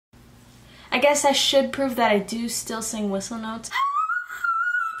I guess I should prove that I do still sing whistle notes.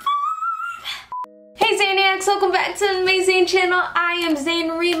 Hey Zaniacs, welcome back to the AmaZane channel. I am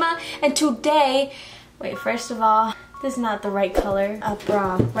Zane Rima, and today, wait, first of all, this is not the right color.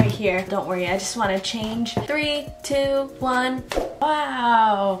 Bra, right here. Don't worry, I just want to change. 3, 2, 1.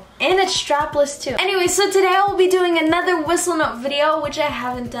 Wow. And it's strapless too. Anyway, so today I will be doing another whistle note video, which I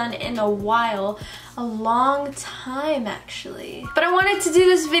haven't done in a while. A long time actually. But I wanted to do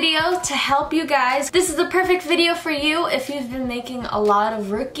this video to help you guys. This is the perfect video for you if you've been making a lot of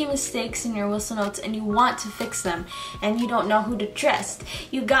rookie mistakes in your whistle notes and you want to fix them and you don't know who to trust.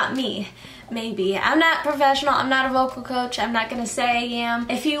 You got me. Maybe. I'm not professional, I'm not a vocal coach, I'm not gonna say I am.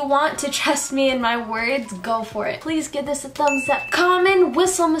 If you want to trust me in my words, go for it. Please give this a thumbs up. Common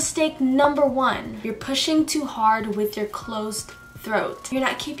whistle mistake number 1. You're pushing too hard with your closed throat. You're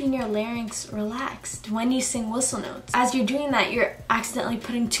not keeping your larynx relaxed when you sing whistle notes. As you're doing that, you're accidentally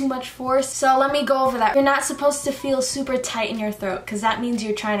putting too much force. So let me go over that. You're not supposed to feel super tight in your throat because that means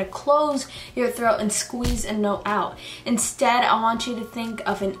you're trying to close your throat and squeeze a note out. Instead, I want you to think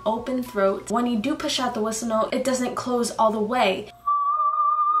of an open throat. When you do push out the whistle note, it doesn't close all the way.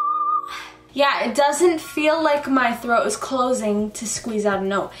 Yeah, it doesn't feel like my throat is closing to squeeze out a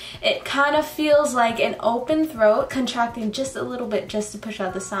note. It kind of feels like an open throat contracting just a little bit just to push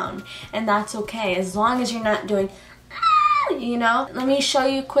out the sound. And that's okay, as long as you're not doing, you know? Let me show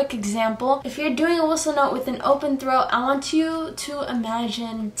you a quick example. If you're doing a whistle note with an open throat, I want you to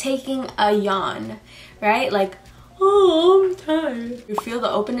imagine taking a yawn, right? Like, oh, I'm tired. You feel the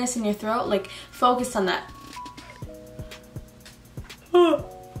openness in your throat? Like, focus on that.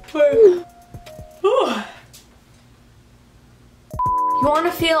 You want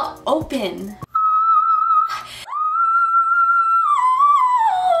to feel open.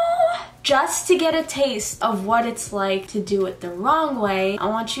 Just to get a taste of what it's like to do it the wrong way, I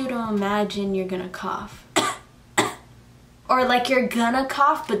want you to imagine you're gonna cough. Or like you're gonna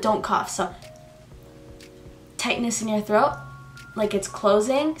cough, but don't cough. So, tightness in your throat, like it's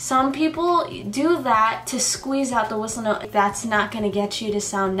closing. Some people do that to squeeze out the whistle note. That's not gonna get you to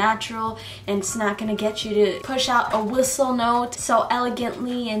sound natural, and it's not gonna get you to push out a whistle note so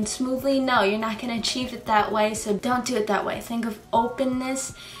elegantly and smoothly. No, you're not gonna achieve it that way, so don't do it that way. Think of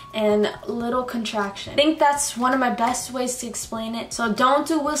openness and little contraction. I think that's one of my best ways to explain it. So don't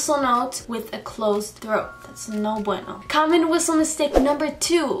do whistle notes with a closed throat. That's no bueno. Common whistle mistake number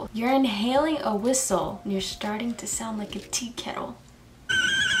 2. You're inhaling a whistle and you're starting to sound like a tea kettle.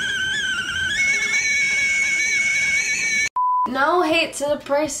 No hate to the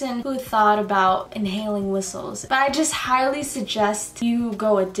person who thought about inhaling whistles, but I just highly suggest you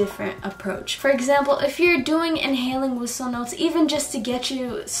go a different approach. For example, if you're doing inhaling whistle notes, even just to get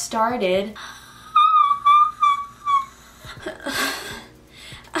you started,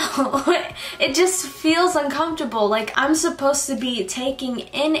 it just feels uncomfortable. Like I'm supposed to be taking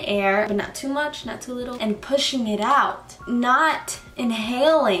in air, but not too much, not too little, and pushing it out, not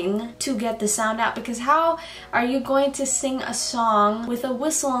inhaling to get the sound out. Because how are you going to sing a song with a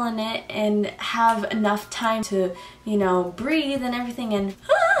whistle in it and have enough time to, you know, breathe and everything and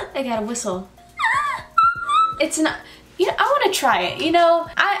I gotta whistle. It's not, you know, I want to try it, you know.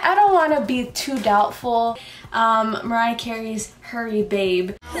 I don't want to be too doubtful. Mariah Carey's Hurry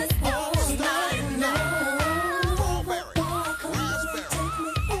Babe.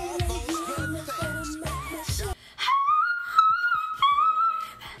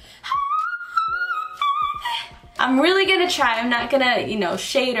 I'm really gonna try. I'm not gonna, you know,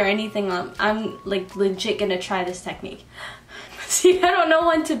 shade or anything. I'm like legit gonna try this technique. See, I don't know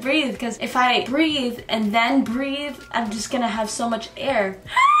when to breathe because if I breathe and then breathe, I'm just gonna have so much air.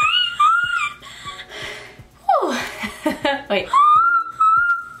 Wait.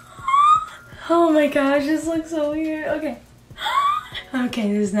 Oh my gosh, this looks so weird. Okay.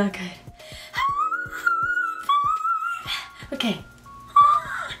 Okay, this is not good. Okay.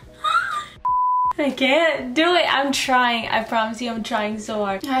 I can't do it. I'm trying. I promise you I'm trying so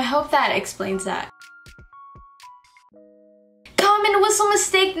hard. I hope that explains that. Common whistle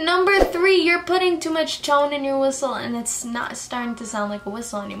mistake number 3. You're putting too much tone in your whistle and it's not starting to sound like a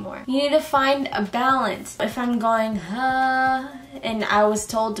whistle anymore. You need to find a balance. If I'm going and I was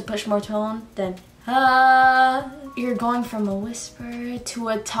told to push more tone, then you're going from a whisper to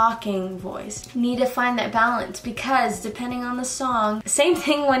a talking voice. You need to find that balance because depending on the song, same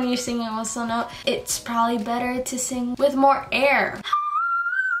thing when you're singing a whistle note, it's probably better to sing with more air.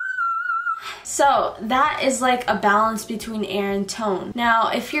 So that is like a balance between air and tone. Now,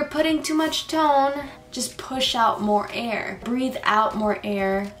 if you're putting too much tone, just push out more air. Breathe out more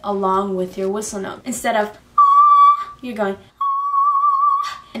air along with your whistle note. Instead of, you're going,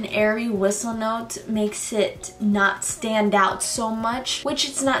 an airy whistle note makes it not stand out so much, which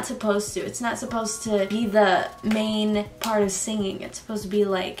it's not supposed to. It's not supposed to be the main part of singing. It's supposed to be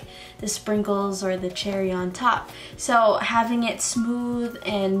like the sprinkles or the cherry on top. So having it smooth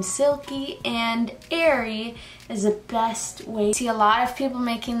and silky and airy is the best way. See a lot of people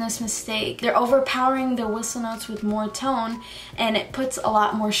making this mistake. They're overpowering their whistle notes with more tone, and it puts a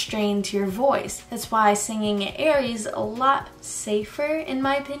lot more strain to your voice. That's why singing it airy is a lot safer in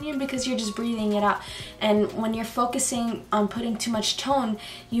my opinion, because you're just breathing it out. And when you're focusing on putting too much tone,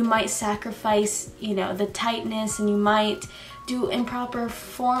 you might sacrifice, you know, the tightness, and you might do improper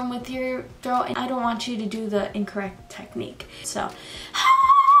form with your throat, and I don't want you to do the incorrect technique. So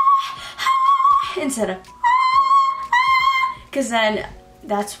instead of, because then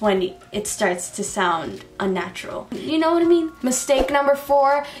that's when it starts to sound unnatural. You know what I mean? Mistake number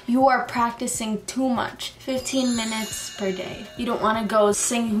 4, you are practicing too much. 15 minutes per day. You don't want to go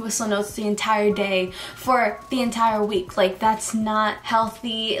sing whistle notes the entire day for the entire week. Like, that's not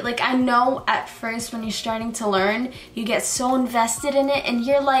healthy. Like, I know at first when you're starting to learn, you get so invested in it and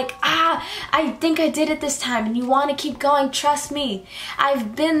you're like, I think I did it this time, and you want to keep going. Trust me,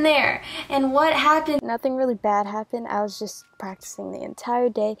 I've been there. And what happened? Nothing really bad happened. I was just practicing the entire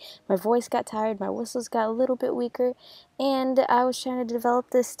day. My voice got tired, my whistles got a little bit weaker, and I was trying to develop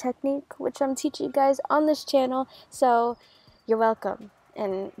this technique, which I'm teaching you guys on this channel, so you're welcome.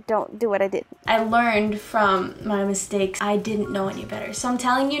 And don't do what I did. I learned from my mistakes. I didn't know any better. So I'm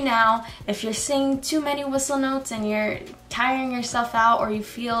telling you now, if you're singing too many whistle notes and you're tiring yourself out, or you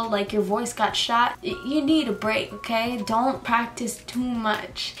feel like your voice got shot, you need a break, okay? Don't practice too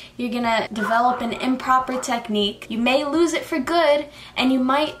much. You're gonna develop an improper technique. You may lose it for good, and you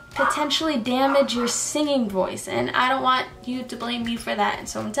might potentially damage your singing voice, and I don't want you to blame me for that,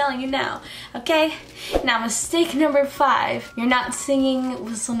 so I'm telling you now, okay? Now, mistake number 5, you're not singing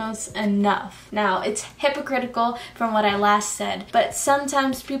whistle notes enough. Now, it's hypocritical from what I last said, but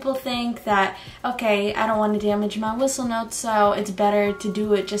sometimes people think that, okay, I don't want to damage my whistle notes, so it's better to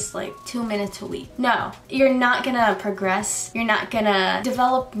do it just like 2 minutes a week. No, you're not gonna progress. You're not gonna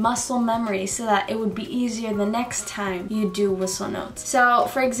develop muscle memory so that it would be easier the next time you do whistle notes. So,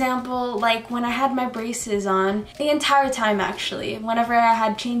 for example, like when I had my braces on, the entire time actually, whenever I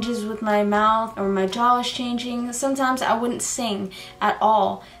had changes with my mouth or my jaw was changing, sometimes I wouldn't sing at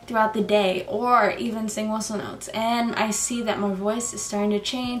all throughout the day, or even sing whistle notes, and I see that my voice is starting to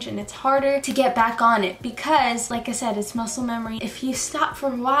change, and it's harder to get back on it because, like I said, it's muscle memory. If you stop for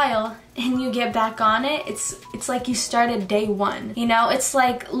a while and you get back on it, it's like you started day 1. You know, it's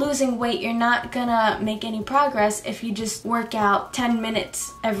like losing weight. You're not gonna make any progress if you just work out 10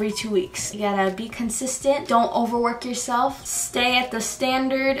 minutes every 2 weeks. You gotta be consistent. Don't overwork yourself. Stay at the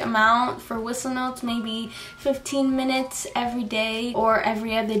standard amount for whistle notes, maybe 15 minutes every day or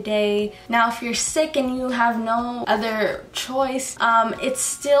every other day. Now, if you're sick and you have no other choice, it's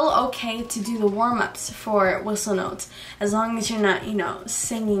still okay to do the warm-ups for whistle notes, as long as you're not, you know,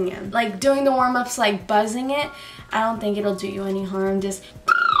 singing it. Like doing the warm-ups, like buzzing it, I don't think it'll do you any harm. Just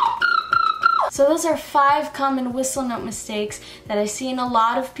so those are 5 common whistle note mistakes that I see in a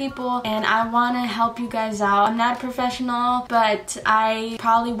lot of people, and I want to help you guys out. I'm not a professional, but I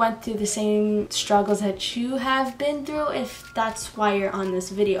probably went through the same struggles that you have been through, if that's why you're on this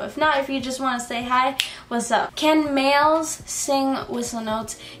video. If not, if you just want to say hi, what's up? Can males sing whistle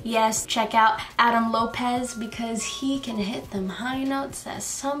notes? Yes, check out Adam Lopez, because he can hit them high notes that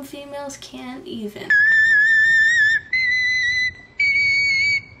some females can't even.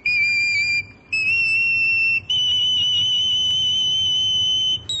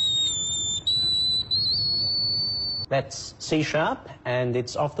 That's C sharp, and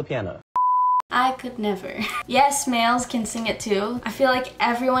it's off the piano. I could never. Yes, males can sing it too. I feel like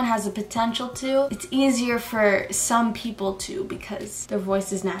everyone has the potential to. It's easier for some people to because their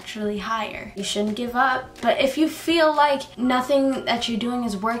voice is naturally higher. You shouldn't give up. But if you feel like nothing that you're doing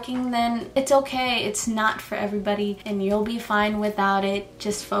is working, then it's okay. It's not for everybody, and you'll be fine without it.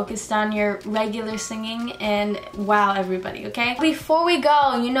 Just focus on your regular singing and wow everybody, okay? Before we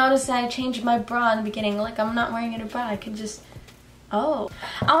go, you notice I changed my bra in the beginning. Like, I'm not wearing a bra. I can just... Oh,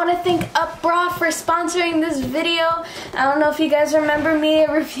 I want to thank Up Bra for sponsoring this video. I don't know if you guys remember me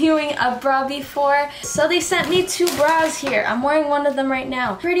reviewing Up Bra before. So they sent me 2 bras here. I'm wearing one of them right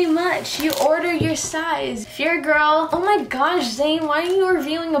now. Pretty much, you order your size. If you're a girl, oh my gosh, Zane, why are you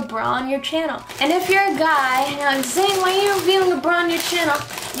reviewing a bra on your channel? And if you're a guy, Zane, why are you reviewing a bra on your channel?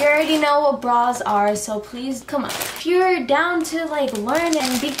 You already know what bras are, so please, come on. If you're down to like learn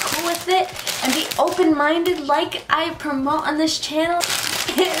and be cool with it and be open-minded like I promote on this channel,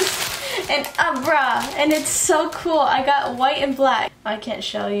 an up bra, and it's so cool. I got white and black. I can't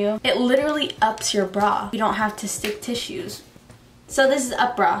show you. It literally ups your bra. You don't have to stick tissues. So this is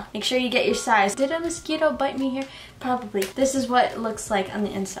up bra. Make sure you get your size. Did a mosquito bite me here? Probably. This is what it looks like on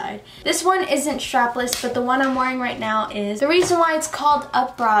the inside. This one isn't strapless, but the one I'm wearing right now is. The reason why it's called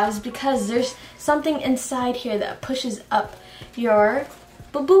up bra is because there's something inside here that pushes up your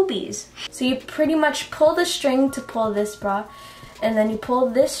boobies. So you pretty much pull the string to pull this bra, and then you pull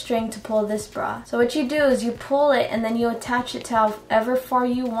this string to pull this bra. So what you do is you pull it and then you attach it to however far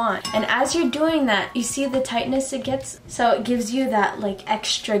you want. And as you're doing that, you see the tightness it gets? So it gives you that like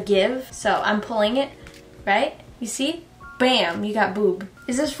extra give. So I'm pulling it, right? You see? Bam, you got boob.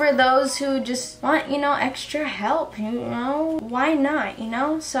 Is this for those who just want, you know, extra help, you know? Why not, you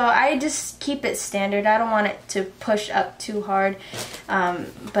know? So I just keep it standard. I don't want it to push up too hard,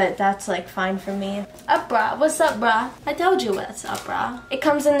 but that's like fine for me. Up bra, what's up bra? I told you what's up bra. It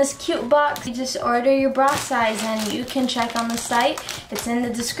comes in this cute box. You just order your bra size and you can check on the site. It's in the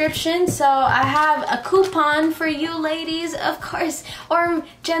description. So I have a coupon for you ladies, of course, or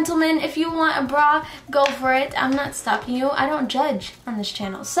gentlemen, if you want a bra, go for it. I'm not stopping you. I don't judge on this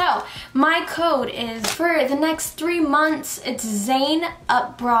channel. So my code is for the next 3 months. It's Zane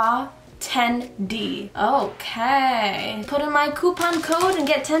Up Bra 10D. Okay. Put in my coupon code and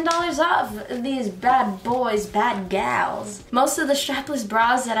get $10 off these bad boys, bad gals. Most of the strapless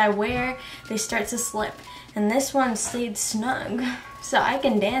bras that I wear, they start to slip. And this one stayed snug. So I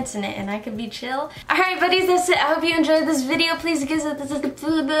can dance in it and I can be chill. Alright buddies, that's it. I hope you enjoyed this video. Please give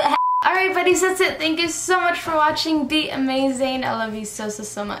it Alright buddies, that's it. Thank you so much for watching. Be amazing. I love you so, so,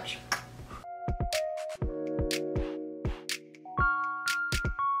 so much.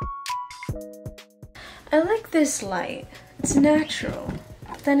 I like this light. It's natural.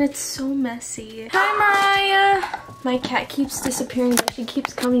 Then it's so messy. Hi Mariah! My cat keeps disappearing but she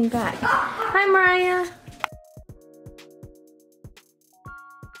keeps coming back. Hi Mariah!